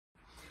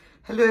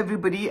Hello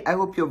everybody, I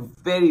hope you're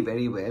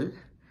very well.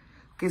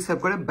 Okay, so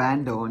I've got a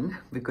band on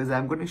because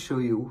I'm going to show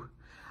you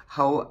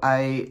how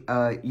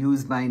I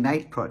use my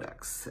night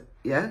products.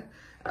 Yeah,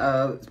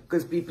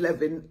 because people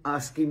have been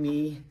asking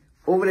me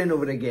over and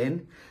over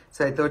again.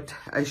 So I thought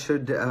I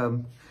should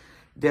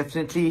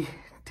definitely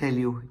tell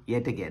you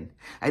yet again.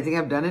 I think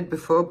I've done it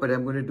before, but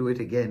I'm going to do it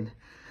again.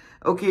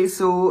 Okay,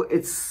 so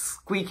it's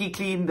squeaky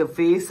clean, the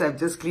face. I've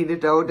just cleaned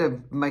it out.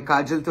 My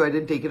kajal, so I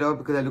didn't take it out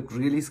because I look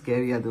really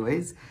scary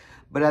otherwise.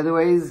 But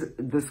otherwise,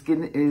 the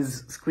skin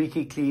is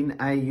squeaky clean.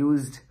 I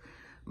used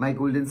my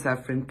Golden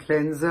Saffron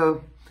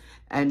Cleanser.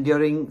 And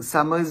during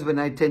summers, when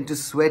I tend to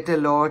sweat a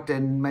lot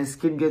and my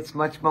skin gets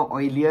much more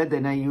oilier,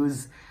 then I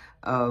use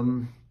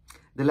the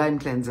Lime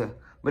Cleanser.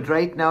 But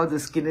right now, the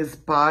skin is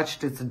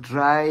parched, it's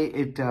dry,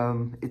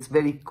 it's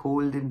very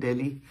cold in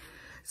Delhi.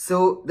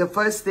 So the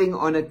first thing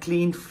on a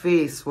clean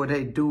face, what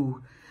I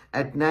do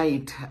at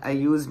night, I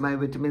use my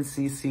vitamin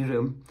C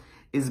serum,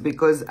 is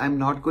because I'm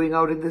not going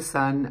out in the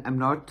sun. I'm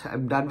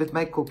done with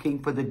my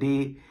cooking for the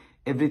day,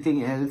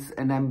 everything else.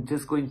 And I'm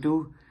just going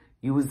to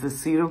use the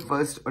serum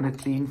first on a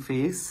clean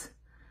face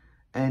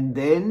and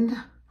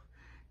then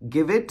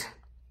give it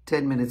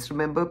 10 minutes.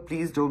 Remember,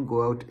 please don't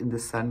go out in the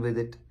sun with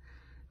it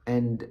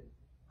and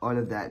all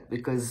of that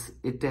because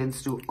it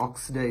tends to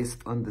oxidize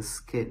on the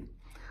skin.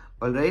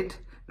 All right.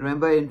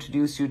 Remember, I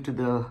introduced you to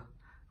the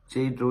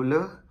Jade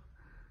Roller.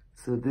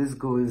 So this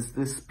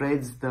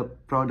spreads the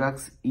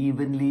products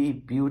evenly,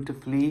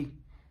 beautifully,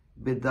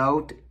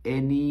 without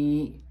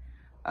any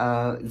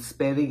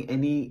sparing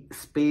any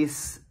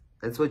space.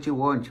 That's what you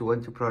want. You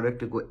want your product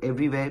to go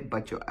everywhere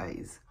but your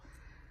eyes.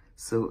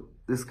 So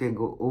this can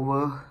go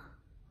over.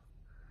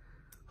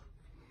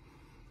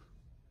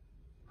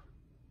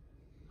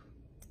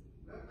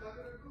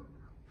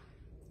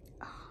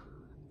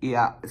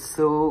 Yeah,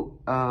 so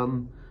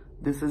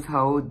this is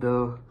how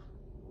the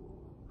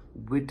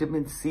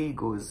vitamin C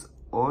goes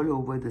all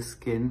over the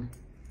skin.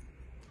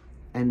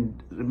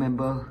 And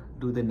remember,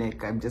 do the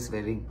neck. I'm just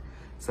wearing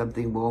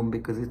something warm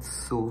because it's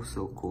so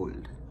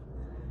cold.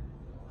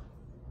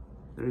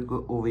 It'll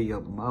go over your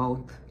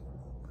mouth.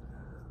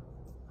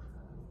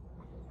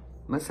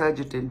 Massage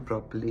it in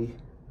properly.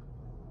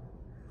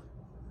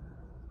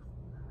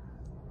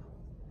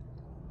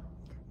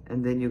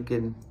 And then you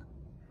can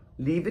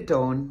leave it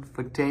on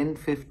for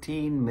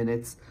 10-15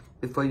 minutes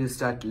before you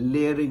start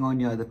layering on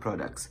your other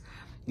products.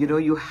 You know,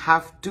 you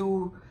have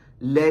to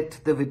let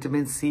the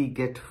vitamin C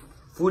get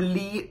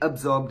fully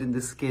absorbed in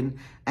the skin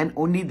and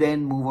only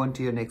then move on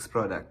to your next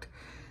product.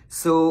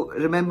 So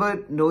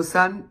remember, no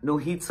sun, no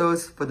heat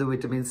source for the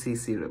vitamin C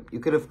serum. You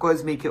can of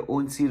course make your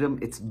own serum.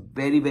 It's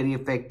very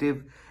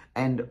effective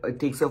and it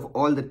takes off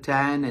all the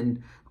tan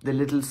and the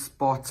little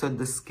spots on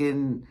the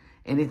skin,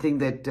 anything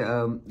that,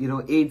 you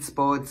know, age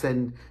spots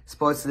and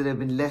spots that have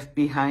been left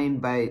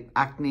behind by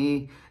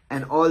acne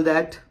and all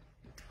that.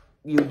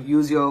 You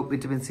use your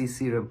vitamin C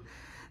serum.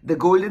 The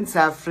Golden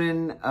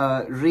Saffron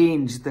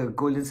range, the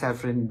Golden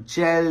Saffron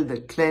gel, the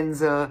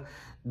cleanser,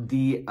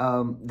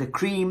 the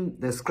cream,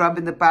 the scrub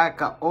in the pack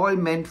are all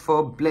meant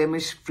for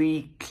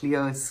blemish-free,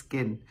 clear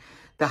skin.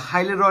 The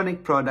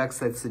hyaluronic products,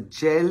 that's the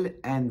gel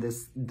and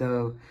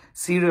the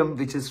serum,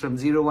 which is from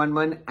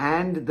 011,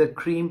 and the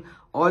cream,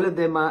 all of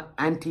them are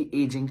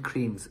anti-aging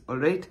creams, all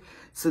right?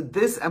 So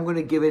this, I'm going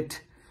to give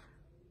it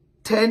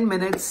 10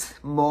 minutes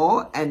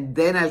more and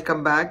then I'll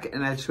come back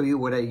and I'll show you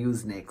what I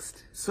use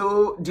next.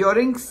 So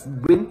during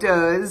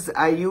winters,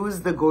 I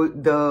use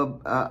the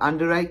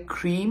under eye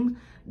cream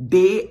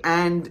day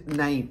and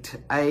night.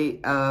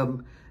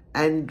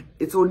 And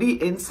it's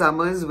only in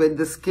summers when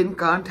the skin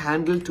can't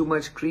handle too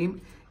much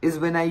cream is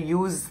when I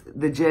use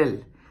the gel.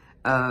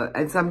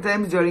 And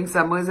sometimes during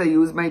summers, I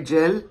use my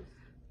gel.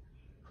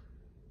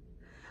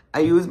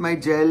 I use my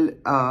gel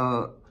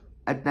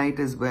at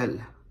night as well.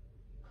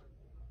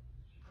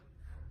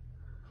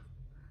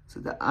 So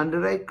the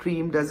under eye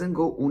cream doesn't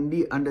go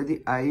only under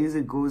the eyes,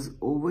 it goes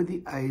over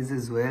the eyes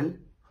as well.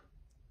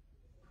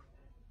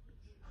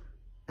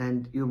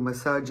 And you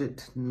massage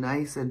it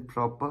nice and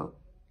proper.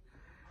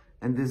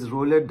 And this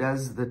roller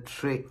does the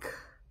trick.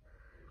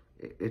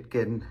 It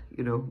can,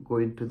 you know, go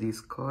into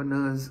these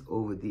corners,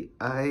 over the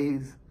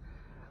eyes,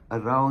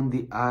 around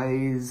the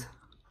eyes,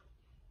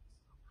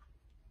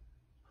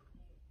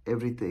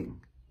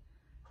 everything.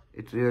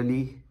 It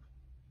really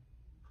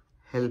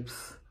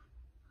helps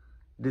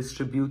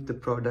distribute the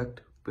product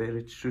where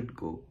it should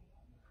go.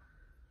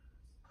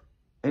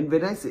 And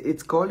when I say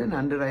it's called an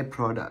under eye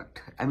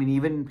product, I mean,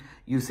 even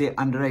you say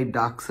under eye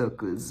dark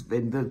circles,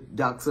 when the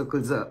dark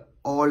circles are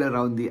all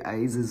around the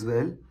eyes as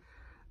well.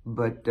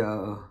 But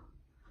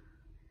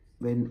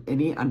when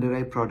any under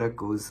eye product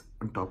goes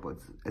on top of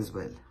as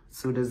well.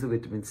 So does the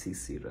vitamin C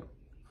serum.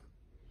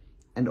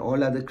 And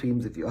all other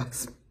creams if you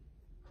ask me.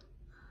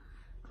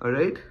 All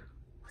right.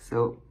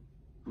 So,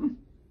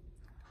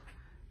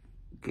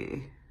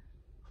 okay.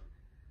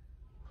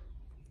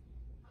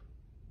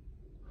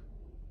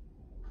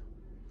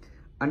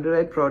 Under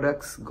eye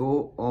products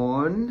go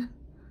on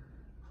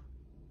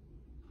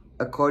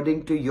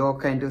according to your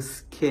kind of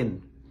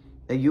skin.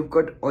 you've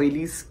got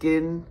oily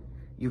skin,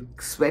 you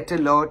sweat a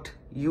lot,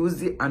 use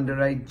the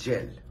under eye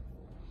gel.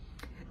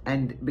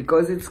 And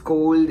because it's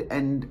cold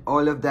and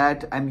all of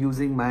that, I'm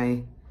using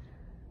my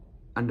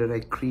under eye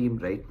cream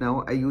right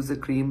now. I use the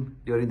cream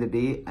during the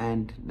day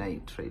and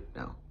night right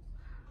now.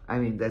 I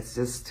mean, that's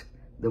just,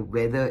 the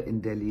weather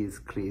in Delhi is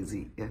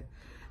crazy. Yeah.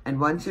 And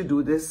once you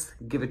do this,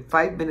 give it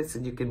 5 minutes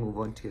and you can move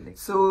on to your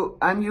next. So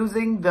I'm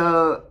using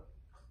the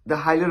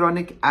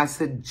hyaluronic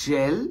acid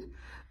gel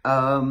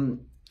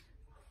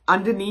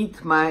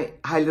underneath my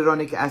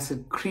hyaluronic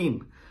acid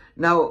cream.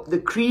 Now, the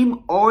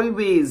cream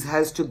always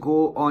has to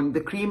go on,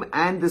 the cream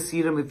and the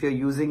serum, if you're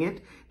using it,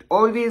 it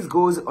always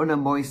goes on a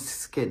moist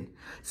skin.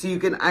 So you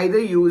can either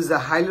use the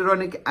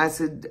hyaluronic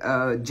acid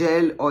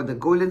gel or the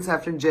golden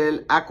saffron gel,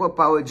 aqua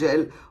power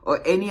gel,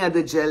 or any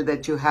other gel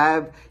that you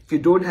have. If you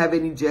don't have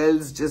any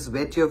gels, just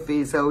wet your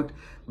face out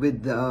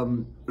with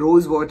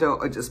rose water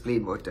or just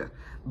plain water.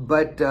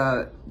 But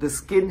the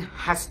skin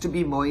has to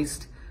be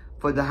moist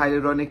for the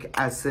hyaluronic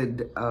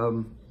acid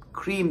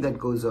cream that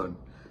goes on.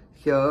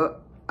 Here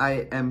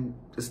I am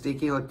just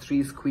taking out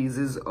 3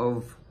 squeezes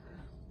of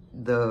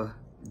the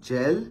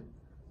gel.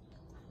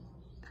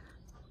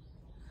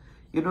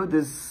 You know,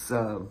 this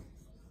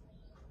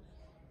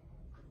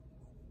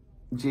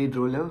jade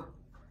roller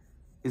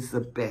is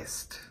the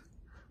best.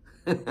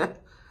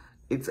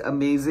 It's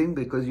amazing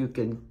because you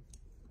can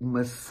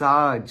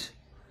massage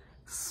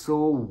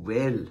so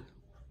well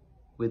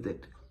with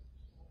it.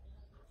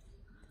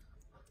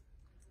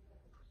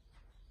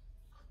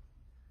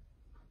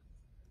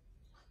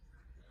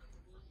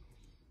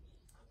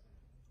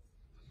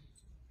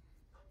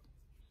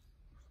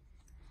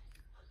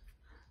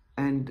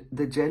 And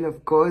the gel,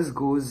 of course,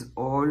 goes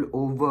all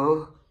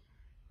over.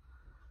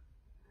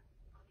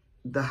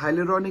 The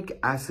hyaluronic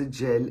acid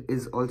gel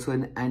is also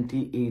an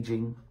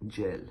anti-aging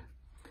gel.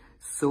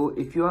 So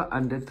if you are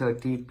under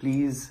 30,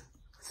 please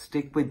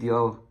stick with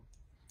your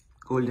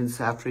golden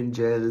saffron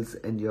gels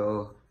and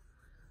your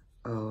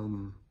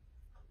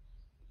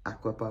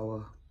aqua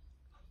power.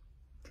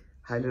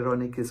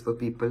 Hyaluronic is for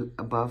people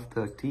above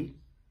 30.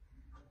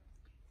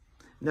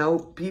 Now,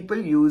 people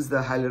use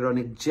the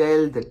hyaluronic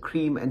gel, the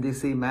cream, and they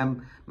say,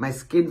 ma'am, my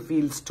skin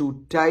feels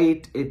too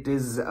tight. It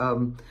is,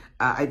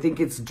 I think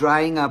it's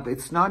drying up.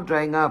 It's not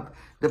drying up.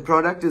 The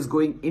product is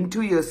going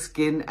into your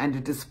skin and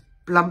it is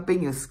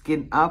plumping your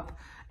skin up.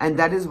 And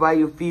that is why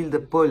you feel the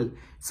pull.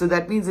 So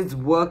that means it's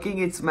working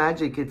its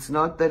magic. It's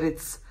not that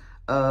it's,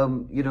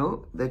 you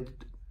know, that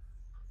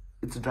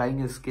it's drying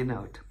your skin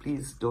out.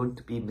 Please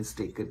don't be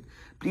mistaken.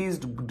 Please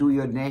do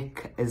your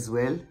neck as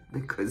well,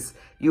 because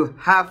you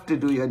have to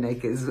do your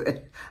neck as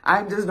well.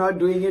 I'm just not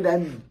doing it.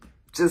 I'm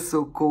just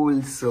so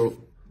cold. So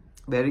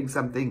wearing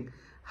something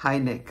high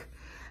neck.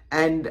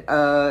 And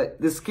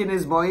the skin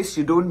is moist.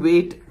 You don't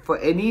wait for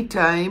any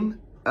time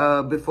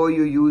before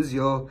you use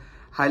your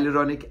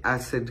hyaluronic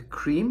acid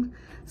cream.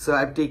 So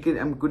I'm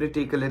going to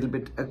take a little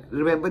bit.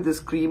 Remember,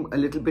 this cream, a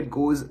little bit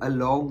goes a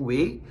long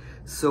way.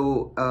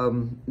 So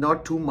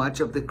not too much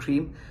of the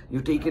cream.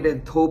 You take it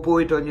and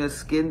thopo it on your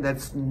skin.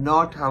 That's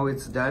not how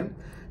it's done.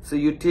 So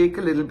you take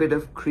a little bit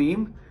of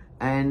cream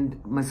and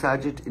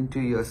massage it into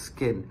your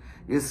skin.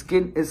 Your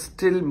skin is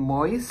still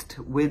moist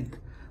with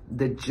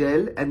the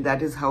gel, and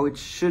that is how it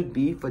should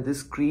be for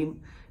this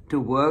cream to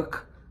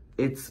work.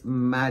 It's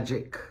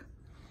magic.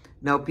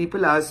 Now,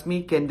 people ask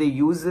me, can they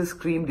use this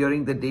cream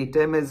during the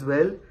daytime as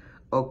well?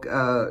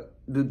 Or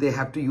do they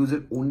have to use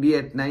it only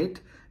at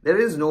night? There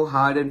is no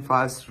hard and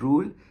fast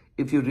rule.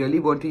 If you really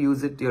want to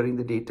use it during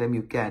the daytime,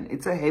 you can.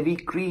 It's a heavy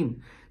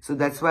cream. So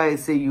that's why I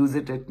say use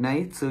it at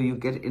night, so you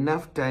get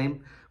enough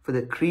time for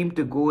the cream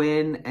to go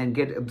in and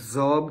get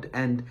absorbed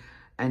and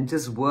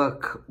just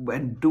work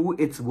and do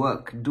its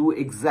work. Do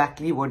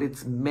exactly what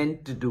it's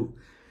meant to do.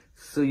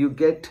 So you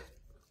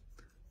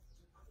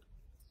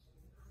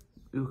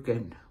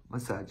can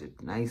massage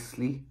it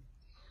nicely.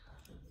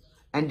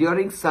 And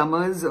during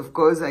summers, of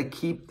course, I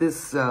keep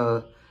this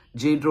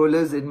jade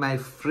rollers in my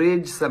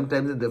fridge,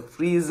 sometimes in the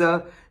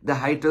freezer, the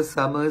height of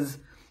summers,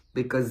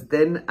 because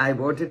then I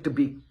want it to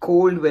be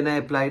cold when I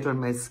apply it on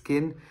my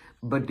skin.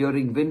 But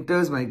during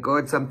winters, my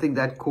God, something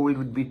that cold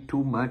would be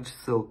too much.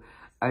 So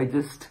I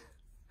just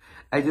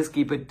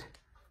keep it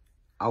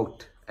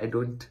out. I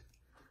don't.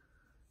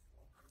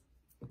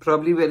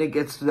 Probably when it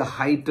gets to the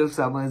height of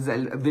summers,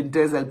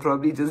 winters, I'll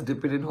probably just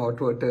dip it in hot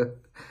water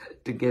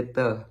to get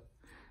the...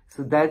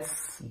 So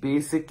that's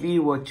basically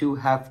what you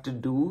have to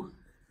do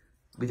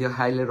with your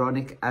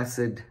hyaluronic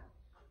acid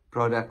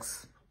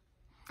products.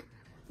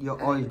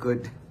 You're all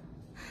good.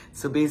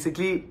 So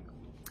basically,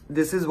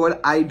 this is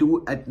what I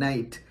do at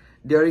night.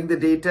 During the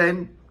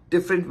daytime,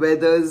 different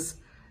weathers,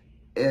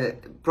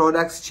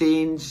 products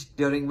change.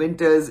 During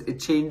winters, it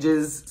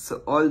changes.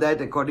 So all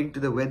that according to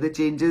the weather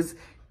changes.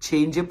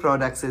 Change your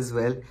products as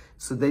well,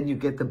 so then you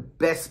get the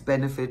best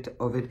benefit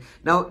of it.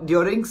 Now,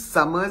 during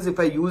summers, if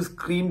I use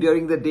cream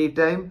during the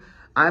daytime,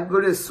 I'm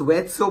going to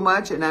sweat so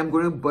much and I'm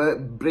going to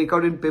break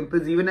out in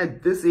pimples. Even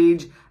at this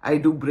age, I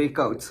do break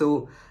out.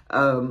 So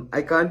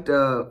I can't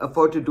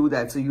afford to do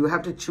that. So you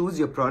have to choose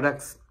your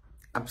products.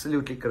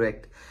 Absolutely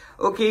correct.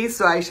 Okay,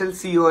 so I shall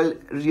see you all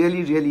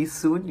really, really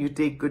soon. You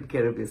take good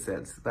care of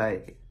yourselves.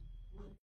 Bye.